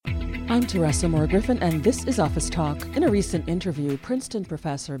I'm Teresa Moore Griffin, and this is Office Talk. In a recent interview, Princeton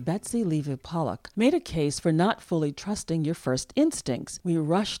professor Betsy Levy-Pollock made a case for not fully trusting your first instincts. We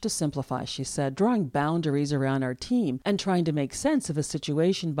rush to simplify, she said, drawing boundaries around our team and trying to make sense of a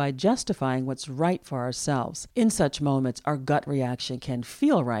situation by justifying what's right for ourselves. In such moments, our gut reaction can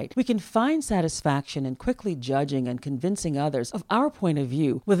feel right. We can find satisfaction in quickly judging and convincing others of our point of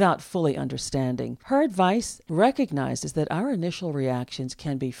view without fully understanding. Her advice recognizes that our initial reactions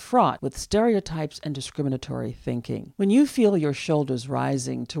can be fraught with stereotypes and discriminatory thinking. When you feel your shoulders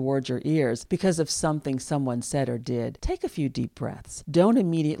rising towards your ears because of something someone said or did, take a few deep breaths. Don't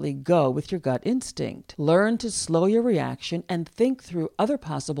immediately go with your gut instinct. Learn to slow your reaction and think through other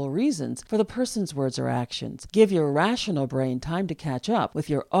possible reasons for the person's words or actions. Give your rational brain time to catch up with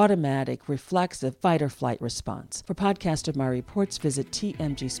your automatic, reflexive fight or flight response. For podcast of my reports, visit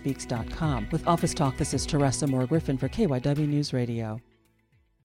tmgspeaks.com. With Office Talk, this is Teresa Moore Griffin for KYW News Radio.